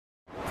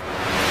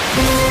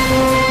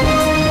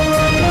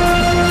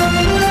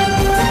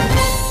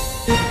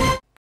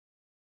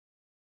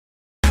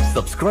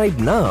Subscribe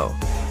now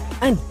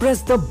and press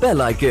the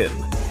bell icon.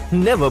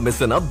 Never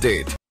miss an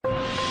update.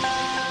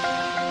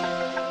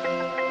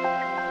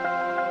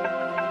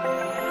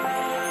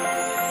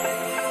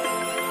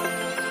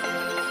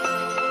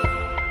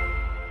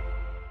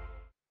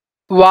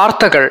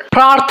 വാർത്തകൾ.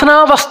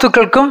 പ്രാർത്ഥനാ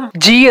വസ്തുക്കൾക്കും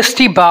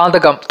GST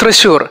ബാധകം.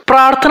 Thrissur.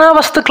 പ്രാർത്ഥനാ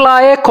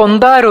വസ്തുക്കളായ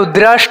കൊന്ത,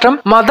 രുദ്രാഷ്ട്രം,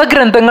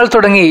 മതഗ്രന്ഥങ്ങൾ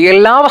തുടങ്ങി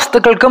എല്ലാ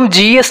വസ്തുക്കൾക്കും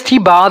GST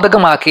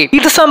ബാധകമാക്കി.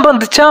 ഇത്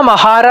സംബന്ധിച്ച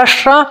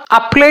Maharashtra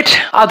appellate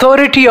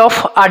authority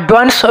of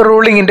advance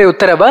റൂളിംഗിന്റെ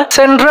ഉത്തരവ്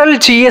സെൻട്രൽ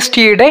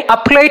GSTയുടെ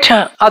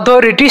അപ്പലേറ്റ്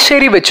അതോറിറ്റി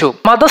ശരിവെച്ചു.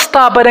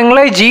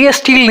 മതസ്ഥാപനങ്ങളെ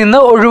GSTയിൽ നിന്ന്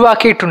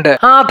ഒഴിവാക്കിയിട്ടുണ്ട്.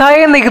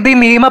 ആദായ നികുതി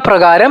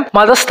നിയമപ്രകാരം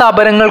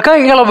മതസ്ഥാപനങ്ങൾക്ക്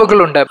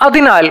ഇളവുകളുണ്ട്.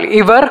 അതിനാൽ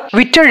ഇവർ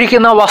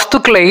വിറ്റഴിക്കുന്ന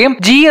വസ്തുക്കളെയും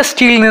GST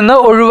നിന്ന്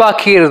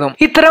ഒഴിവാക്കിയിരുന്നു.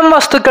 ഇത്തരം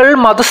വസ്തുക്കൾ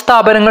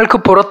മതസ്ഥാപനങ്ങൾക്ക്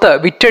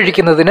പുറത്ത്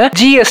വിറ്റഴിക്കുന്നതിന്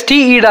GST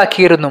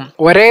ഈടാക്കിയിരുന്നു.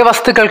 ഒരേ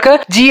വസ്തുക്കൾക്ക്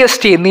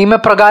GST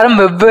നിയമപ്രകാരം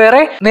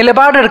വെവ്വേറെ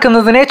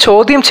നിലപാടെടുക്കുന്നതിനെ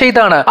ചോദ്യം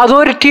ചെയ്താണ്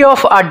അതോറിറ്റി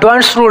ഓഫ്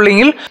അഡ്വാൻസ്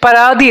റൂളിംഗിൽ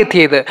പരാതി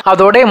എത്തിയത്.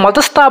 അതോടെ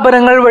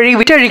മതസ്ഥാപനങ്ങൾ വഴി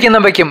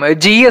വിറ്റഴിക്കുന്നവയ്ക്കും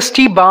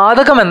GST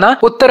ബാധകമെന്ന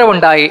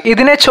ഉത്തരവുണ്ടായി.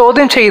 ഇതിനെ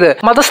ചോദ്യം ചെയ്ത്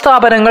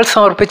മതസ്ഥാപനങ്ങൾ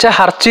സമർപ്പിച്ച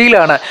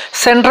ഹർജിയിലാണ്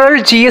സെൻട്രൽ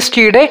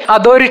GSTയുടെ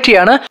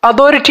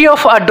അതോറിറ്റി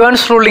ഓഫ്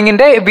അഡ്വാൻസ്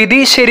റൂളിംഗിന്റെ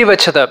വിധി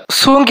ശരിവച്ചത്.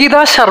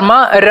 സുഗീത ശർമ്മ,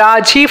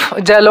 രാജീവ്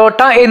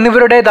ജലോട്ട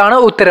എന്നിവരുടേതാണ്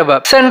ഉത്തരവ്.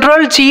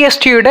 സെൻട്രൽ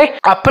GSTയുടെ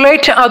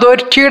അപ്പലേറ്റ്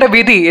അതോറിറ്റിയുടെ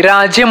വിധി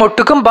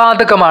രാജ്യമൊട്ടുക്കും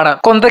ബാധകമാണ്.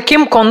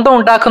 കൊന്തയ്ക്കും കൊന്ത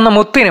ഉണ്ടാക്കുന്ന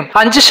മുത്തിനും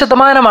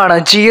 5%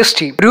 GST.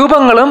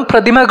 രൂപങ്ങളും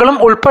പ്രതിമകളും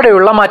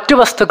ഉൾപ്പെടെയുള്ള മറ്റു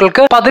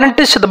വസ്തുക്കൾക്ക്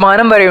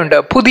 18% വരെയുണ്ട്.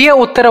 പുതിയ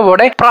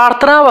ഉത്തരവോടെ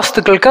പ്രാർത്ഥനാ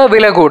വസ്തുക്കൾക്ക്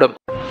വില കൂടും.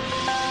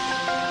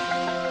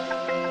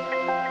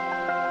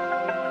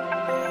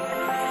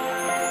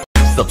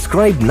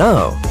 Subscribe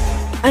now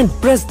and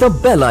press the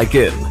bell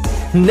icon.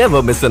 Never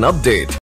miss an update.